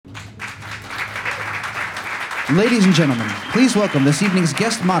Ladies and gentlemen, please welcome this evening's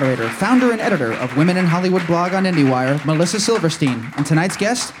guest moderator, founder and editor of Women in Hollywood blog on IndieWire, Melissa Silverstein, and tonight's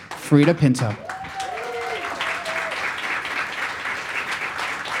guest, Frida Pinto.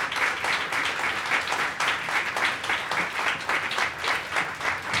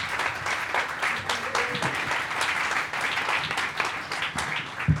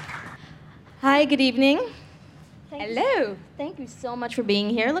 Hi, good evening. Hello. Thank you so much for being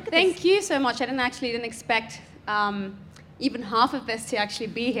here. Look at this. Thank you so much. I didn't expect even half of this to actually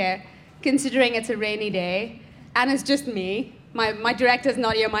be here, considering it's a rainy day, and it's just me. My director's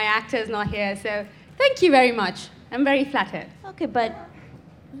not here, my actor's not here, so thank you very much. I'm very flattered. Okay, but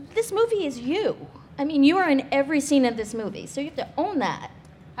this movie is you. I mean, you are in every scene of this movie, so you have to own that.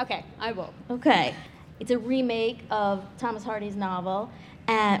 Okay, I will. Okay. It's a remake of Thomas Hardy's novel,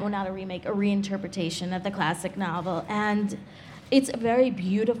 and, well, not a remake, a reinterpretation of the classic novel, and it's a very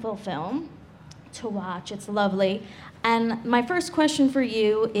beautiful film to watch. It's lovely. And my first question for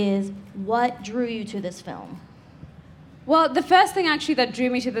you is, what drew you to this film? Well, the first thing actually that drew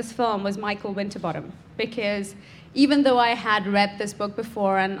me to this film was Michael Winterbottom, because even though I had read this book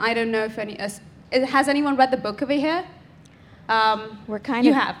before, and I don't know if has anyone read the book over here? We're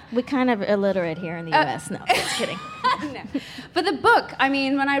kind of illiterate here in the U.S. No, just kidding. No. But the book, I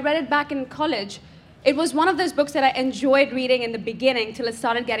mean, when I read it back in college, it was one of those books that I enjoyed reading in the beginning till it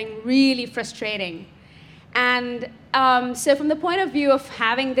started getting really frustrating. And so from the point of view of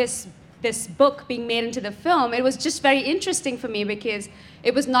having this book being made into the film, it was just very interesting for me because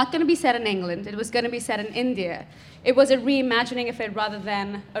it was not going to be set in England. It was going to be set in India. It was a reimagining of it rather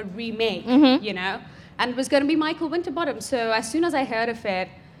than a remake, you know? And it was going to be Michael Winterbottom. So as soon as I heard of it,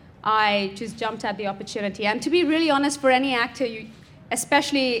 I just jumped at the opportunity. And to be really honest, for any actor,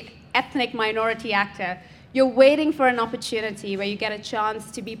 especially ethnic minority actor, you're waiting for an opportunity where you get a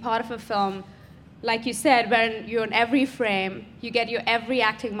chance to be part of a film, like you said, where you're in every frame, you get your every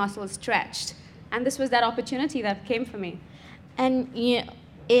acting muscle stretched. And this was that opportunity that came for me. And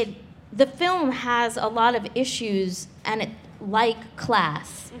the film has a lot of issues, and it like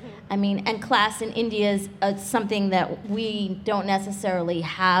class. I mean, and class in India is something that we don't necessarily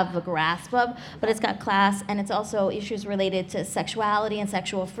have a grasp of, but it's got class, and it's also issues related to sexuality and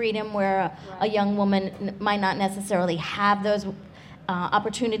sexual freedom, where a young woman might not necessarily have those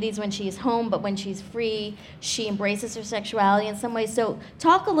opportunities when she's home, but when she's free, she embraces her sexuality in some ways. So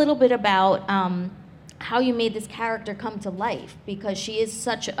talk a little bit about how you made this character come to life, because she is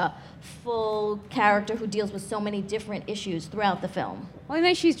such a full character who deals with so many different issues throughout the film. Well, you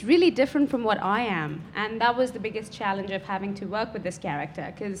know, she's really different from what I am, and that was the biggest challenge of having to work with this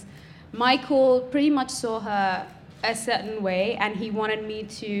character, because Michael pretty much saw her a certain way, and he wanted me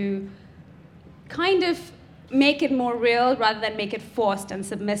to kind of make it more real rather than make it forced and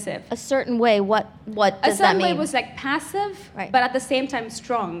submissive. A certain way, what does that mean? A certain way was like passive, right, but at the same time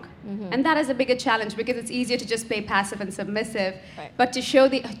strong. And that is a bigger challenge because it's easier to just play passive and submissive. Right. But to show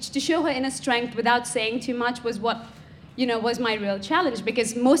her inner strength without saying too much was what, was my real challenge,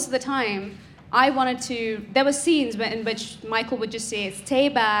 because most of the time there were scenes in which Michael would just say, stay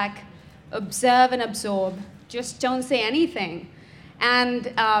back, observe and absorb, just don't say anything. And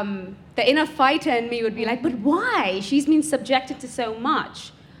the inner fighter in me would be like, but why? She's been subjected to so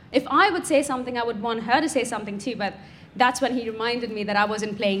much. If I would say something, I would want her to say something too, but that's when he reminded me that I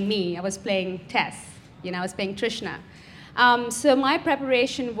wasn't playing me, I was playing Tess, I was playing Trishna. So my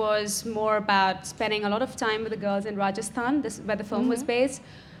preparation was more about spending a lot of time with the girls in Rajasthan, where the film was based.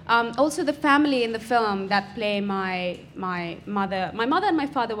 Also the family in the film that play my mother and my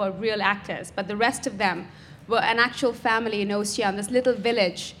father were real actors, but the rest of them were an actual family in Ossian, this little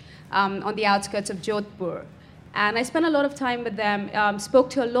village on the outskirts of Jodhpur. And I spent a lot of time with them, spoke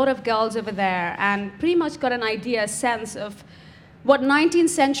to a lot of girls over there, and pretty much got an idea, a sense of what 19th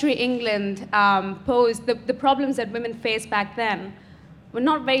century England posed, the problems that women faced back then were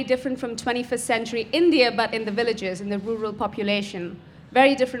not very different from 21st century India, but in the villages, in the rural population.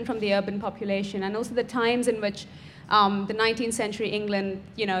 Very different from the urban population, and also the times in which the 19th century England,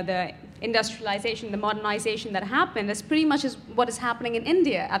 the industrialization, the modernization that happened is pretty much what is happening in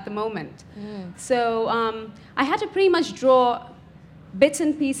India at the moment. So I had to pretty much draw bits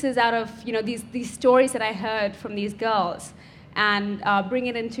and pieces out of these stories that I heard from these girls and bring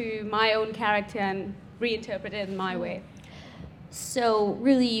it into my own character and reinterpret it in my way. So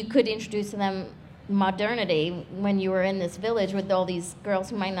really you could introduce to them modernity when you were in this village with all these girls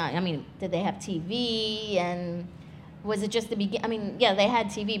who might not, did they have TV, and was it just the beginning? Yeah, they had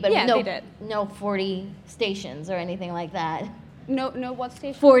TV, but they did. No 40 stations or anything like that. No what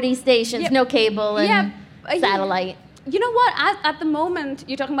station? 40 stations, no cable and satellite. You know what? At the moment,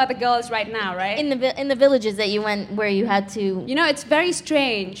 you're talking about the girls right now, right? In the villages that you went where you had to. You know, it's very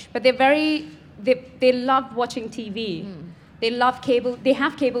strange, but they love watching TV. They love cable. They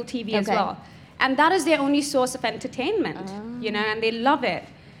have cable TV as Okay. well, and that is their only source of entertainment. You know, and they love it.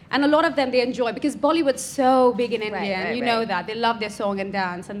 And a lot of them they enjoy because Bollywood's so big in India, Right, and you right. know that they love their song and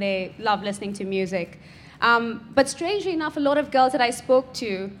dance, and they love listening to music. But strangely enough, a lot of girls that I spoke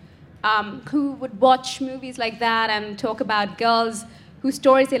to, who would watch movies like that and talk about girls whose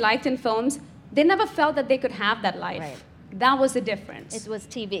stories they liked in films, they never felt that they could have that life. Right. That was the difference. It was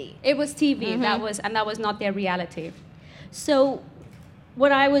TV. It was TV. That was not their reality. So,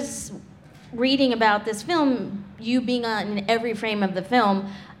 what I was reading about this film, you being on in every frame of the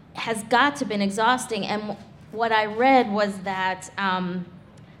film, has got to been exhausting. And what I read was that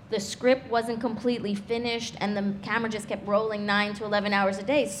the script wasn't completely finished, and the camera just kept rolling 9 to 11 hours a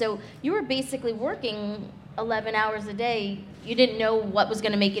day. So you were basically working 11 hours a day. You didn't know what was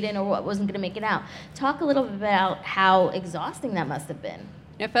going to make it in or what wasn't going to make it out. Talk a little bit about how exhausting that must have been.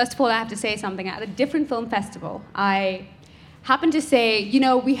 Now, first of all, I have to say something. At a different film festival, I happened to say, you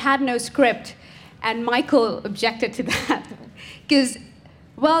know, we had no script, and Michael objected to that. Because,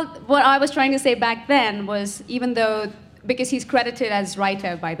 well, what I was trying to say back then was, even though, because he's credited as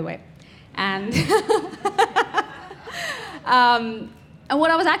writer, by the way, and and what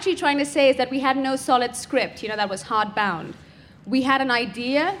I was actually trying to say is that we had no solid script, you know, that was hardbound. We had an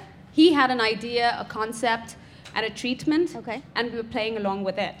idea, he had an idea, a concept, and a treatment, Okay. and we were playing along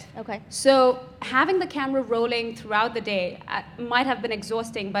with it. Okay. So having the camera rolling throughout the day might have been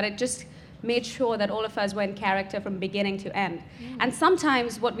exhausting, but it just made sure that all of us were in character from beginning to end. And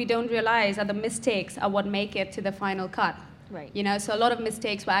sometimes what we don't realize are the mistakes are what make it to the final cut. Right. You know, so a lot of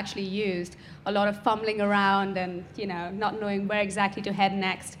mistakes were actually used, a lot of fumbling around and, you know, not knowing where exactly to head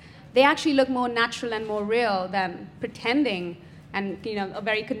next. They actually look more natural and more real than pretending and, you know, a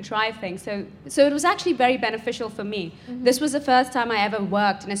very contrived thing. So it was actually very beneficial for me. This was the first time I ever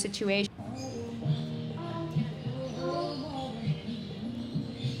worked in a situation.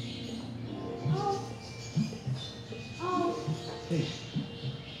 Hey.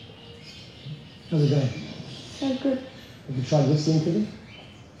 How's it going? Oh, good. Have you tried whistling for them?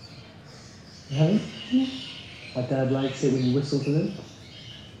 You haven't? No. My dad likes it when you whistle for them.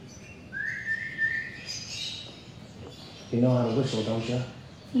 You know how to whistle, don't you?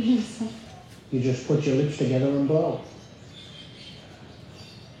 Yes, sir. You just put your lips together and blow.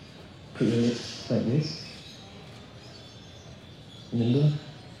 Put your lips like this. And then blow.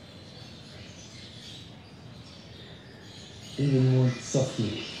 Even more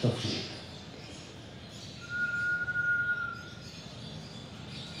softly, softly.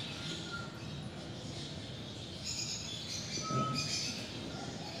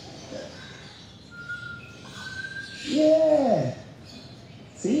 Yeah!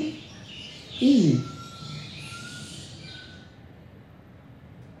 See? Easy.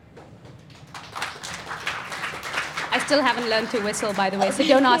 I still haven't learned to whistle, by the way, so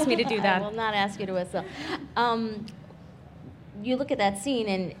don't ask me to do I that. will not ask you to whistle. You look at that scene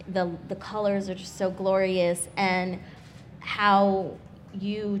and the colors are just so glorious, and how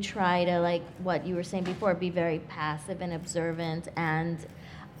you try to, like what you were saying before, be very passive and observant, and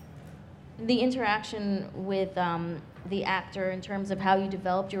the interaction with the actor in terms of how you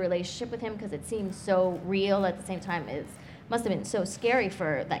developed your relationship with him, because it seems so real at the same time. It must have been so scary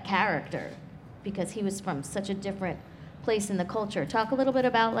for that character because he was from such a different place in the culture. Talk a little bit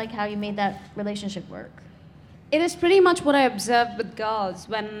about like how you made that relationship work. It is pretty much what I observed with girls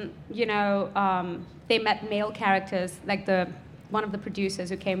when, you know, they met male characters, like one of the producers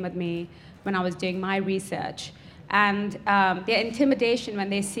who came with me when I was doing my research. And their intimidation when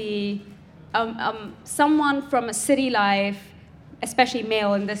they see someone from a city life, especially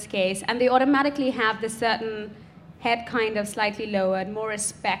male in this case, and they automatically have this certain head kind of slightly lowered, more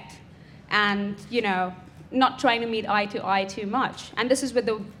respect, and, you know, not trying to meet eye to eye too much. And this is with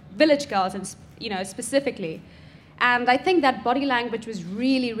the village girls, and, you know, specifically. And I think that body language was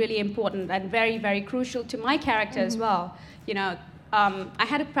really, really important and very, very crucial to my character as well. You know, I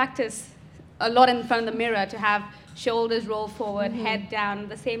had to practice a lot in front of the mirror to have shoulders roll forward, head down, at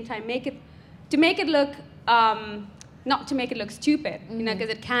the same time make it look, not to make it look stupid, you know, because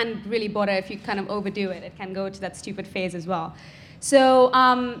it can really bother if you kind of overdo it. It can go to that stupid phase as well. So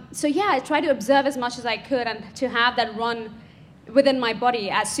yeah, I tried to observe as much as I could and to have that run within my body.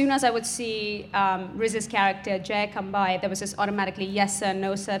 As soon as I would see Riz's character, Jay, come by, there was this automatically yes sir,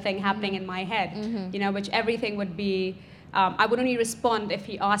 no sir thing happening in my head, you know, which everything would be, I would only respond if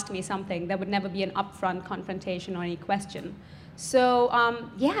he asked me something. There would never be an upfront confrontation or any question. So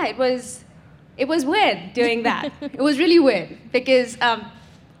yeah, it was it was weird doing that. It was really weird because,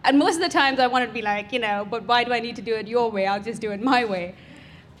 and most of the times I wanted to be like, but why do I need to do it your way? I'll just do it my way.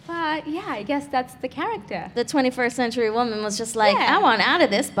 But yeah, I guess that's the character. The 21st century woman was just like, Yeah. I want out of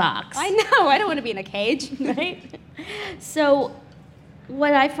this box. I know, I don't want to be in a cage. Right? So,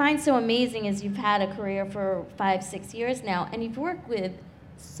 what I find so amazing is you've had a career for 5-6 years now, and you've worked with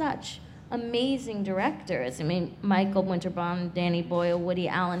such amazing directors. I mean, Michael Winterbottom, Danny Boyle, Woody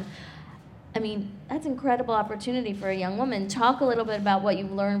Allen. I mean, that's an incredible opportunity for a young woman. Talk a little bit about what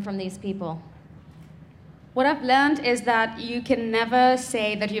you've learned from these people. What I've learned is that you can never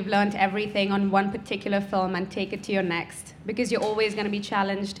say that you've learned everything on one particular film and take it to your next, because you're always going to be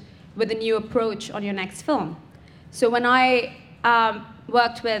challenged with a new approach on your next film. So when I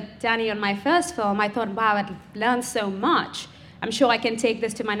worked with Danny on my first film, I thought, wow, I've learned so much. I'm sure I can take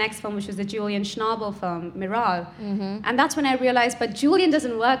this to my next film, which was the Julian Schnabel film, Miral. Mm-hmm. And that's when I realized, but Julian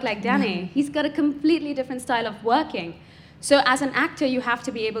doesn't work like Danny. He's got a completely different style of working. So as an actor, you have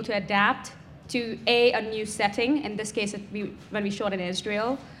to be able to adapt to a new setting. In this case, when we shot in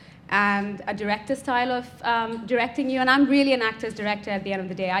Israel, and a director style of directing you. And I'm really an actor's director at the end of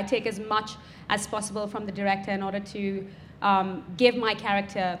the day. I take as much as possible from the director in order to give my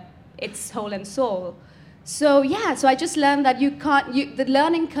character its whole and soul. So yeah, so I just learned that the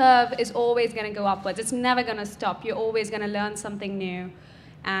learning curve is always going to go upwards. It's never going to stop. You're always going to learn something new.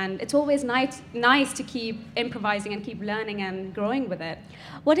 And it's always nice to keep improvising and keep learning and growing with it.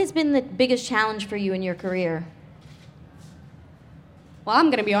 What has been the biggest challenge for you in your career? Well, I'm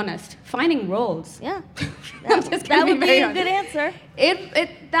going to be honest. Finding roles. Yeah, I'm just gonna that would be very a honest. good answer.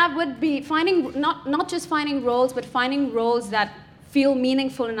 That would be finding, not just finding roles, but finding roles that feel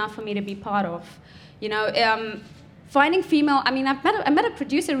meaningful enough for me to be part of. Finding female, I met a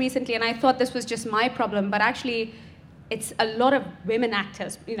producer recently, and I thought this was just my problem, but actually it's a lot of women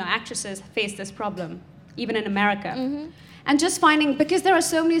actors, actresses face this problem, even in America. Mm-hmm. And just finding, because there are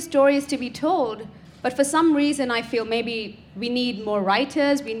so many stories to be told, but for some reason I feel maybe we need more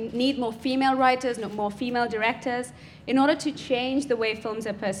writers, we need more female writers, more female directors, in order to change the way films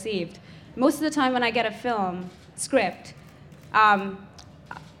are perceived. Most of the time when I get a film script,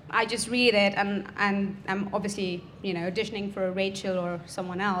 I just read it, and I'm obviously, auditioning for a Rachel or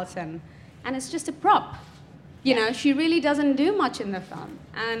someone else, and it's just a prop. She really doesn't do much in the film.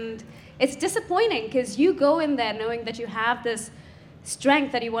 And it's disappointing, because you go in there knowing that you have this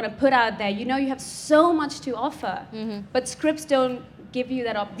strength that you want to put out there. You have so much to offer, but these scripts don't give you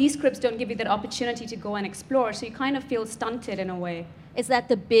that opportunity to go and explore, so you kind of feel stunted in a way. Is that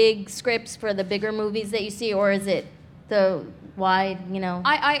the big scripts for the bigger movies that you see, or is it the wide,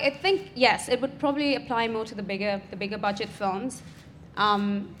 I think, yes, it would probably apply more to the bigger budget films.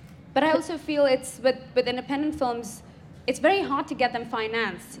 But I also feel it's with independent films, it's very hard to get them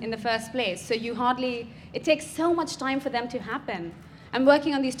financed in the first place. So it takes so much time for them to happen. I'm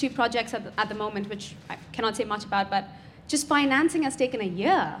working on these 2 projects at the moment, which I cannot say much about, but just financing has taken a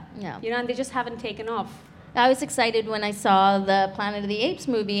year. Yeah. And they just haven't taken off. I was excited when I saw the Planet of the Apes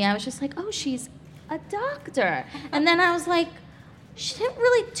movie. I was just like, oh, she's a doctor. And then I was like, she didn't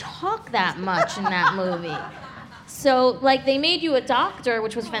really talk that much in that movie. So, they made you a doctor,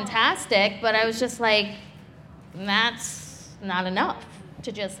 which was fantastic, but I was just like, that's not enough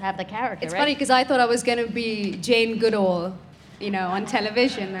to just have the character, It's right? funny, because I thought I was going to be Jane Goodall, on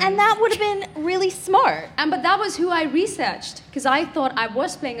television. And that would have been really smart. But that was who I researched, because I thought I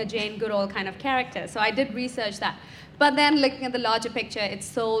was playing a Jane Goodall kind of character. So I did research that. But then looking at the larger picture, it's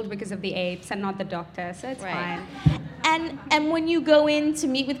sold because of the apes and not the doctor, so it's fine. And when you go in to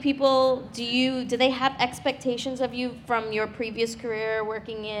meet with people, do they have expectations of you from your previous career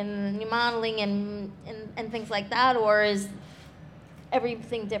working in modeling and things like that, or is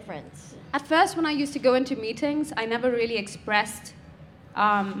everything different? At first, when I used to go into meetings, I never really expressed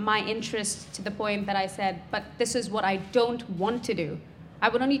my interest to the point that I said, but this is what I don't want to do. I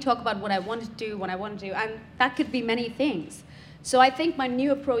would only talk about what I want to do, when I want to do, and that could be many things. So I think my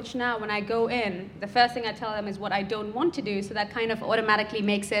new approach now, when I go in, the first thing I tell them is what I don't want to do, so that kind of automatically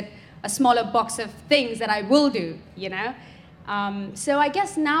makes it a smaller box of things that I will do, So I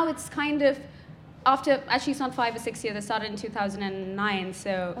guess now it's kind of, actually it's not 5 or 6 years, I started in 2009,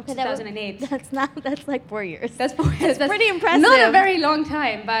 so Okay, 2008. That's like 4 years. That's 4 years. That's pretty impressive. Not a very long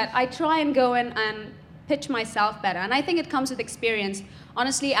time, but I try and go in and pitch myself better. And I think it comes with experience.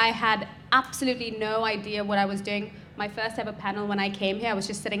 Honestly, I had absolutely no idea what I was doing. My first ever panel when I came here, I was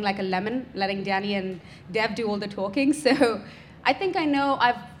just sitting like a lemon, letting Danny and Dev do all the talking. So I think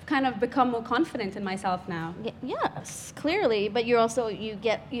I've kind of become more confident in myself now. Yes, clearly. But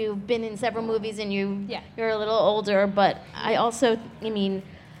you've been in several movies and Yeah. you're a little older. But I also,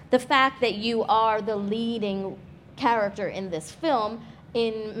 the fact that you are the leading character in this film.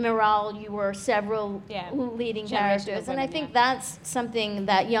 In Miral, you were several leading characters, and I think that's something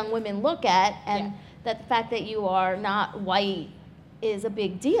that young women look at, and that the fact that you are not white is a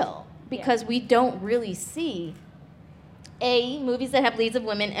big deal, because we don't really see A, movies that have leads of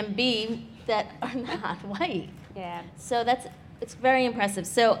women, and B, that are not white. Yeah. So it's very impressive.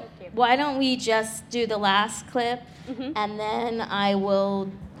 So why don't we just do the last clip, and then I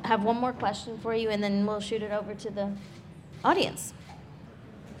will have one more question for you, and then we'll shoot it over to the audience.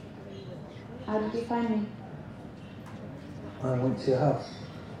 How did you find me? I went to your house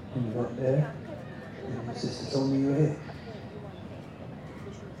and you got there and your sister told me you were here.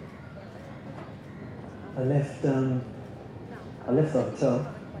 I left the hotel.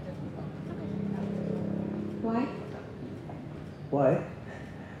 Why? Why?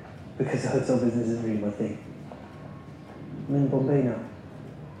 Because the hotel business isn't really my thing. I'm in Bombay now.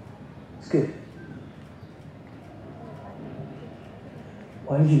 It's good.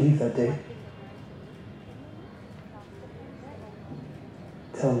 Why did you leave that day?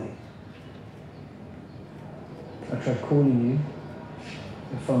 Tell me. I tried calling you.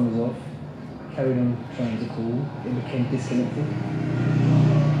 Your phone was off. Carried on trying to call. It became disconnected.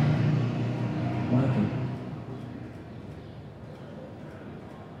 What happened?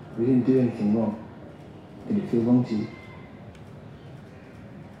 We didn't do anything wrong. Did it feel wrong to you?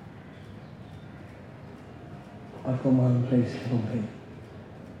 I've got my own place in Bombay.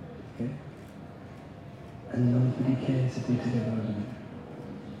 Okay? And nobody cares if we're together over there.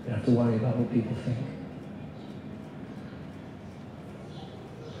 You don't have to worry about what people think.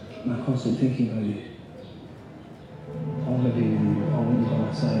 And I can't stop thinking about you. I want to be with you. I want you by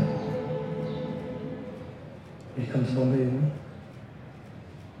my side. Will you come to Bombay with me?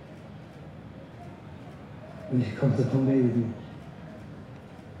 Will you come to Bombay with me?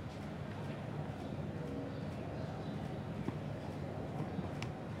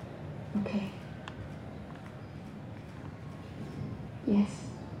 Okay. Yes.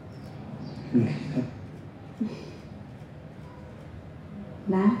 Okay.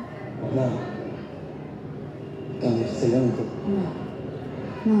 Now? No. Don't you tell uncle? No.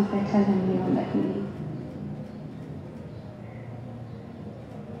 No, if I tell him, he won't let me leave.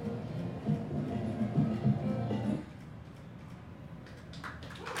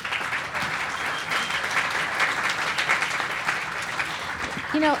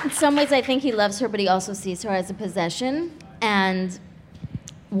 You know, in some ways I think he loves her, but he also sees her as a possession. And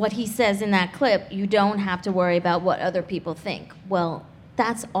what he says in that clip, you don't have to worry about what other people think. Well,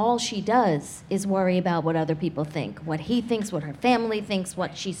 that's all she does, is worry about what other people think. What he thinks, what her family thinks,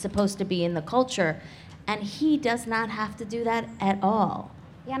 what she's supposed to be in the culture. And he does not have to do that at all.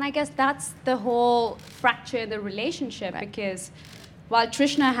 Yeah, and I guess that's the whole fracture in the relationship, because while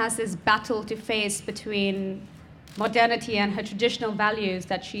Trishna has this battle to face between modernity and her traditional values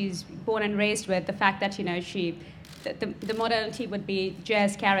that she's born and raised with, the fact that, you know, the modernity would be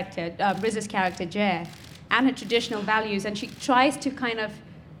Jay's character, Riz's character, Jay, and her traditional values, and she tries to kind of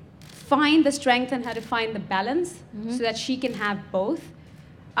find the strength in her to find the balance so that she can have both.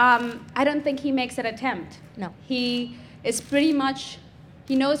 I don't think he makes an attempt. No. He is pretty much,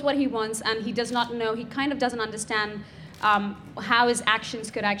 he knows what he wants, and he does not know, he kind of doesn't understand how his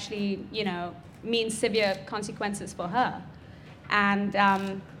actions could actually, you know, mean severe consequences for her. And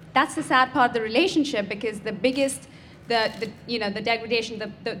that's the sad part of the relationship, because the biggest, the degradation,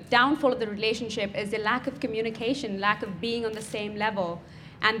 the downfall of the relationship is the lack of communication, lack of being on the same level.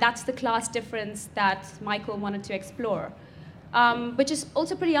 And that's the class difference that Michael wanted to explore, which is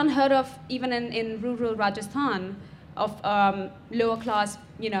also pretty unheard of even in rural Rajasthan, of lower class,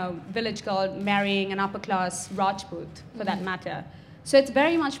 you know, village girl marrying an upper class Rajput, for that matter. So it's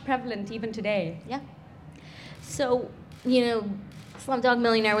very much prevalent even today. Yeah. So, you know, Slumdog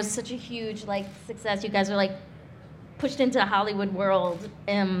Millionaire was such a huge, like, success. You guys were, like, pushed into Hollywood world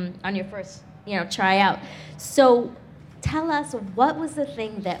on your first, you know, tryout. So tell us, what was the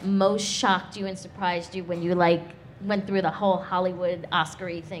thing that most shocked you and surprised you when you, like, went through the whole Hollywood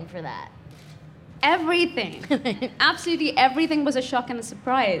Oscar-y thing for that? Everything. Absolutely everything was a shock and a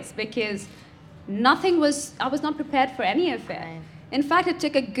surprise, because I was not prepared for any of it. Right. In fact, it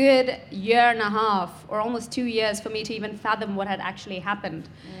took a good year and a half, or almost 2 years, for me to even fathom what had actually happened.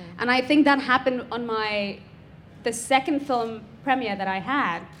 And I think that happened on the second film premiere that I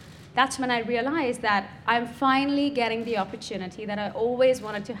had. That's when I realized that I'm finally getting the opportunity that I always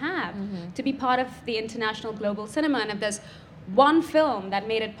wanted to have, to be part of the international global cinema. And if there's one film that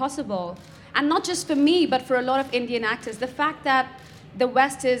made it possible, and not just for me, but for a lot of Indian actors, the fact that the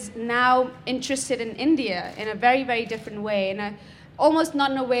West is now interested in India in a very, very different way, in almost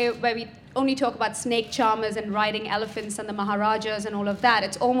not in a way where we only talk about snake charmers and riding elephants and the Maharajas and all of that.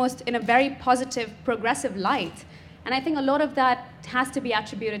 It's almost in a very positive, progressive light. And I think a lot of that has to be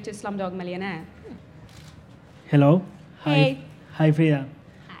attributed to Slumdog Millionaire. Hello. Hey. Hi, Frida.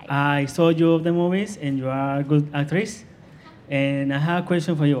 Hi. I saw you of the movies, and you are a good actress. And I have a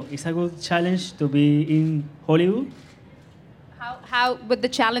question for you. It's a good challenge to be in Hollywood? How would the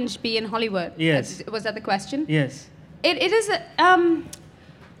challenge be in Hollywood? Yes. Was that the question? Yes. It is,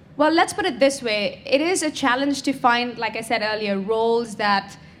 well, let's put it this way. It is a challenge to find, like I said earlier, roles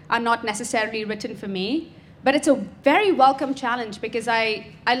that are not necessarily written for me. But it's a very welcome challenge because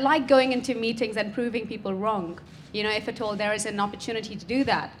I like going into meetings and proving people wrong, you know, if at all there is an opportunity to do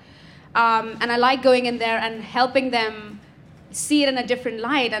that. And I like going in there and helping them see it in a different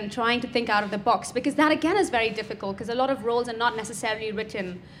light and trying to think out of the box, because that again is very difficult because a lot of roles are not necessarily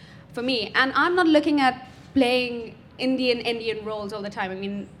written for me. And I'm not looking at playing Indian roles all the time. I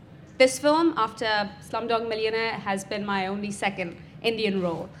mean, this film, after Slumdog Millionaire, has been my only second Indian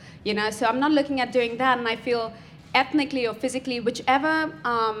role, you know, so I'm not looking at doing that, and I feel ethnically or physically, whichever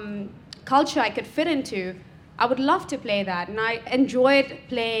culture I could fit into, I would love to play that. And I enjoyed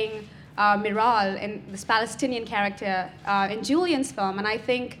playing Miral, in this Palestinian character in Julian's film, and I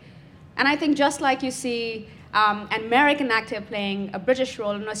think just like you see an American actor playing a British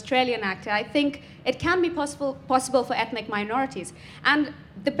role, an Australian actor, I think it can be possible for ethnic minorities. And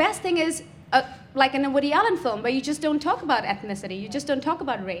the best thing is, like in a Woody Allen film, where you just don't talk about ethnicity, you just don't talk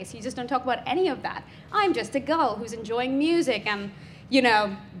about race, you just don't talk about any of that. I'm just a girl who's enjoying music and, you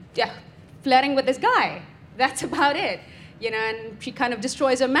know, flirting with this guy. That's about it, you know, and she kind of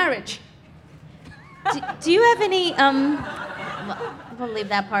destroys her marriage. Do you have any, we'll leave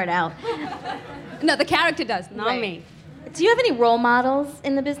that part out. No, the character does, not Right. me. Do you have any role models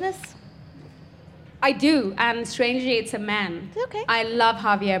in the business? I do, and strangely, it's a man. Okay. I love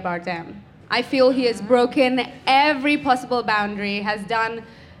Javier Bardem. I feel he has broken every possible boundary, has done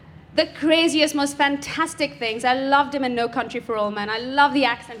the craziest, most fantastic things. I loved him in No Country for Old Men. I love the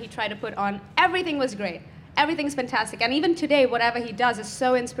accent he tried to put on. Everything was great. Everything's fantastic. And even today, whatever he does is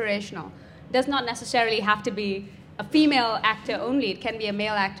so inspirational. Does not necessarily have to be a female actor only. It can be a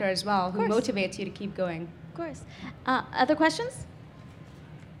male actor as well, who course. motivates you to keep going. Of course. Other questions?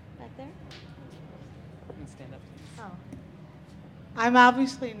 Back there? Stand up. Oh. I'm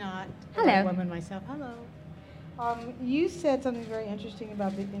obviously not Hello. a woman myself. Hello. You said something very interesting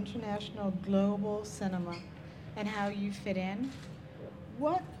about the international global cinema and how you fit in.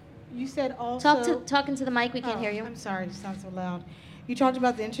 What you said also. Talk into the mic. We can't hear you. I'm sorry, it sounds so loud. You talked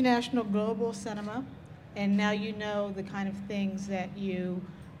about the international global cinema, and now you know the kind of things that you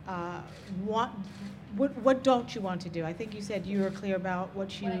want. What don't you want to do? I think you said you were clear about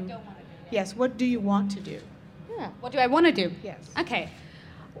what you. What I don't want to do. Yes. What do you want to do? Yeah. What do I want to do? Yes. Okay.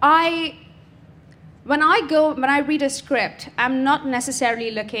 When I read a script, I'm not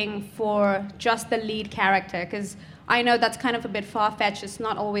necessarily looking for just the lead character, because I know that's kind of a bit far-fetched. It's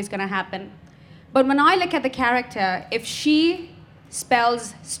not always going to happen. But when I look at the character, if she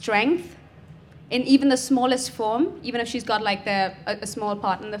spells strength in even the smallest form, even if she's got like a small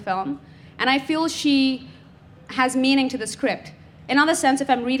part in the film, and I feel she has meaning to the script. In other sense, if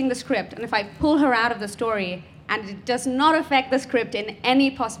I'm reading the script and if I pull her out of the story and it does not affect the script in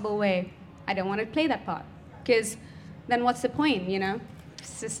any possible way, I don't want to play that part, because then what's the point, you know?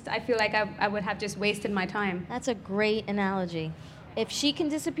 It's just, I feel like I would have just wasted my time. That's a great analogy. If she can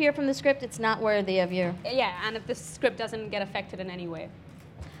disappear from the script, it's not worthy of you. Yeah, and if the script doesn't get affected in any way.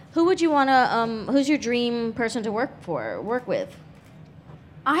 Who would you want to, who's your dream person to work with?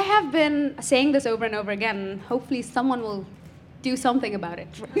 I have been saying this over and over again, and hopefully someone will do something about it.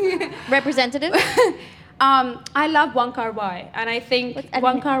 Representative? I love Wong Kar-wai, and I think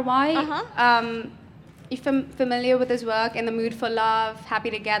Wong Kar-wai, if I'm familiar with his work, In the Mood for Love, Happy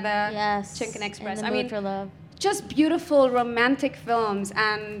Together, Yes. Chicken Express. In the Mood for Love. Just beautiful romantic films,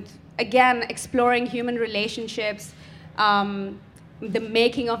 and again, exploring human relationships, the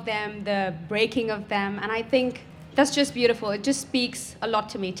making of them, the breaking of them, and I think that's just beautiful. It just speaks a lot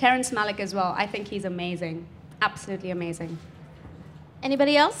to me. Terrence Malick as well. I think he's amazing. Absolutely amazing.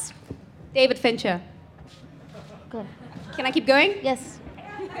 Anybody else? David Fincher. Good. Can I keep going? Yes.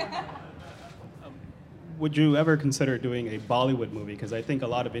 Would you ever consider doing a Bollywood movie? Because I think a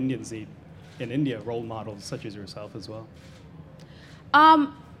lot of Indians need, in India, role models such as yourself as well.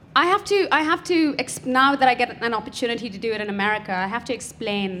 I have to now that I get an opportunity to do it in America, I have to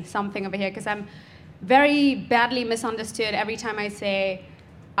explain something over here, because I'm very badly misunderstood every time I say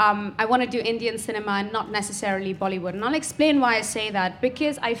I want to do Indian cinema and not necessarily Bollywood. And I'll explain why I say that,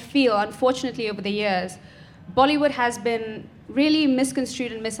 because I feel, unfortunately, over the years, Bollywood has been really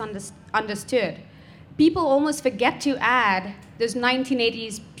misconstrued and misunderstood. People almost forget to add this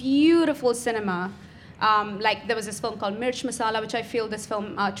 1980s beautiful cinema. Like there was this film called Mirch Masala, which I feel this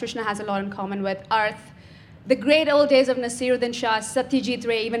film, Trishna has a lot in common with, Arth, the great old days of Nasiruddin Shah, Satyajit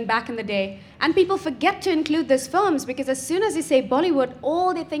Ray, even back in the day. And people forget to include these films because as soon as they say Bollywood,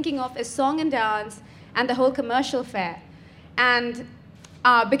 all they're thinking of is song and dance and the whole commercial fare. And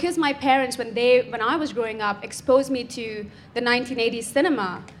because my parents, when I was growing up, exposed me to the 1980s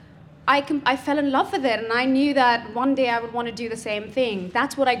cinema, I fell in love with it, and I knew that one day I would want to do the same thing.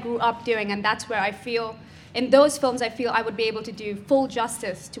 That's what I grew up doing, and that's where I feel, in those films, I feel I would be able to do full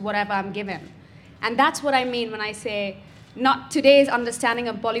justice to whatever I'm given. And that's what I mean when I say, not today's understanding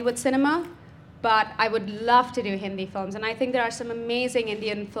of Bollywood cinema, but I would love to do Hindi films. And I think there are some amazing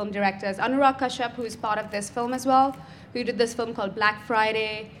Indian film directors. Anurag Kashyap, who's part of this film as well, who did this film called Black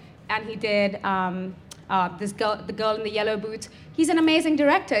Friday, and he did The Girl in the Yellow Boots. He's an amazing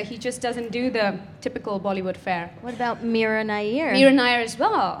director. He just doesn't do the typical Bollywood fare. What about Meera Nair? Meera Nair as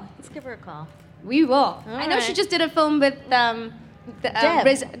well. Let's give her a call. We will. I know right. she just did a film with Deb.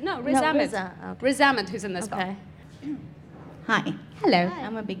 Riz No, Ahmed. Riza. Okay. Riz Ahmed, who's in this Okay. film. Hi. Hello.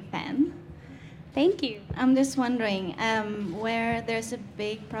 I'm a big fan. Thank you. I'm just wondering, where there's a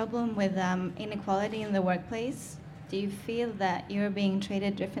big problem with inequality in the workplace, do you feel that you're being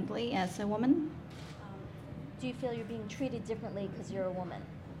treated differently as a woman? Do you feel you're being treated differently because you're a woman?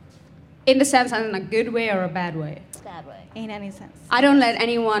 In the sense, in a good way or a bad way? Bad way. In any sense? I don't let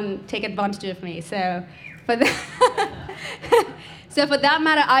anyone take advantage of me. So for so for that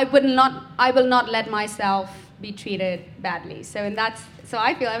matter, I will not let myself be treated badly. So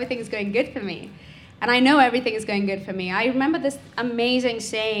I feel everything is going good for me. And I know everything is going good for me. I remember this amazing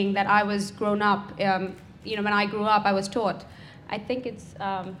saying that I was grown up, when I grew up, I was taught. I think it's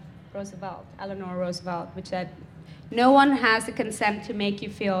Eleanor Roosevelt, which said, no one has the consent to make you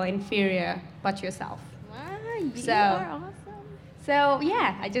feel inferior but yourself. You are awesome. So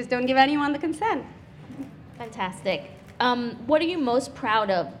yeah, I just don't give anyone the consent. Fantastic. What are you most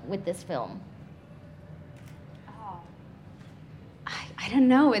proud of with this film? I don't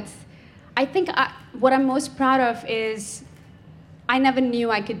know. I think what I'm most proud of is I never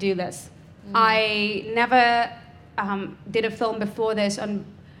knew I could do this. I never did a film before this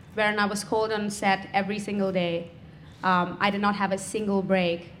wherein I was called on set every single day. I did not have a single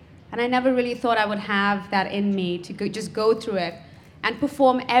break. And I never really thought I would have that in me to just go through it and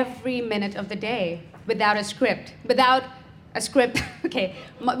perform every minute of the day without a script. Okay,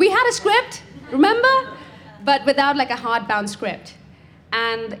 we had a script, remember? But without like a hardbound script.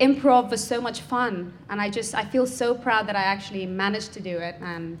 And improv was so much fun, and I feel so proud that I actually managed to do it,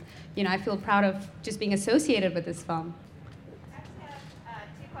 and I feel proud of just being associated with this film. I have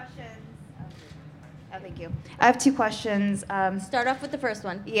two questions. Oh, thank you. I have two questions. Start off with the first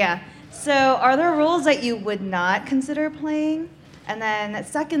one. Yeah. So, are there roles that you would not consider playing? And then,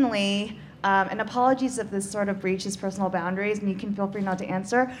 secondly, and apologies if this sort of breaches personal boundaries, and you can feel free not to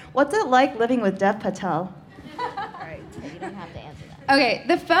answer. What's it like living with Dev Patel? All right, you don't have to answer that. Okay,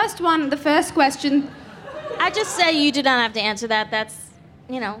 the first question. I just say you do not have to answer that. That's,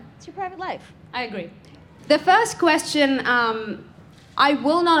 it's your private life. I agree. The first question, I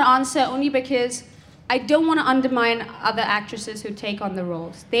will not answer only because I don't want to undermine other actresses who take on the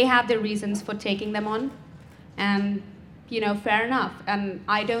roles. They have their reasons for taking them on, and, fair enough. And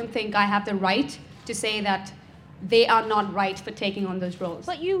I don't think I have the right to say that they are not right for taking on those roles.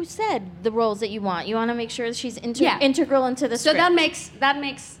 But you said the roles that you want. You want to make sure she's integral into the script. So that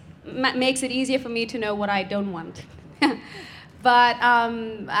makes it easier for me to know what I don't want. But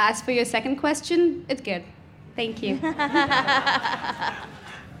as for your second question, it's good. Thank you. Do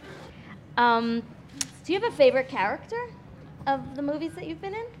you have a favorite character of the movies that you've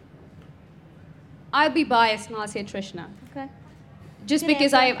been in? I'll be biased and I'll say Trishna. Okay. Just Good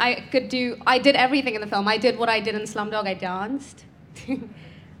because answer. I did everything in the film. I did what I did in Slumdog. I danced.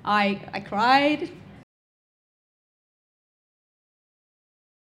 I cried.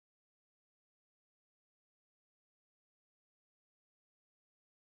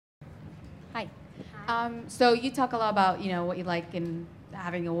 Hi. So you talk a lot about, what you like in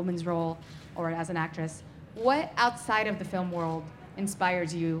having a woman's role or as an actress. What outside of the film world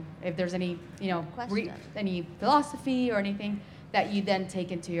inspires you? If there's any, any philosophy or anything that you then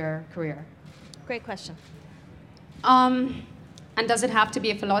take into your career? Great question. And does it have to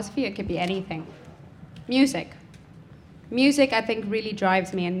be a philosophy? It could be anything. Music. Music, I think, really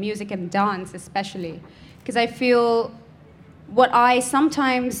drives me, and music and dance especially. Because I feel what I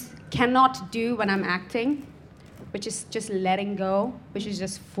sometimes cannot do when I'm acting, which is just letting go, which is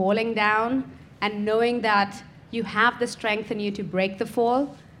just falling down and knowing that you have the strength in you to break the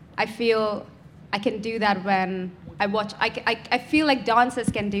fall. I feel I can do that when I watch. I feel like dancers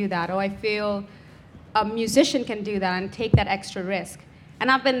can do that, or I feel a musician can do that and take that extra risk. And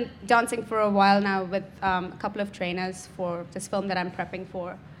I've been dancing for a while now with a couple of trainers for this film that I'm prepping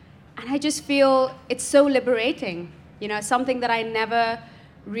for. And I just feel it's so liberating, you know, something that I never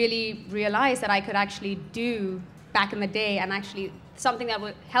really realized that I could actually do back in the day, and actually something that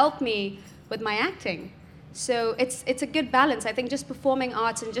would help me with my acting. So it's a good balance. I think just performing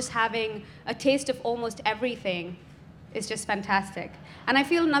arts and just having a taste of almost everything is just fantastic. And I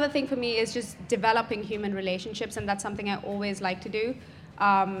feel another thing for me is just developing human relationships, and that's something I always like to do.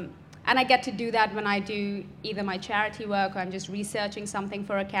 And I get to do that when I do either my charity work or I'm just researching something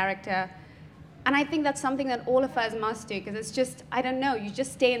for a character. And I think that's something that all of us must do, because it's just, I don't know, you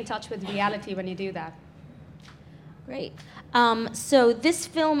just stay in touch with reality when you do that. Great. So this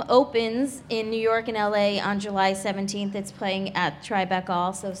film opens in New York and LA on July 17th. It's playing at Tribeca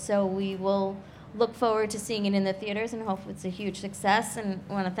also, so we will look forward to seeing it in the theaters and hope it's a huge success. And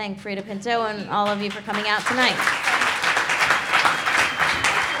I want to thank Frida Pinto and all of you for coming out tonight.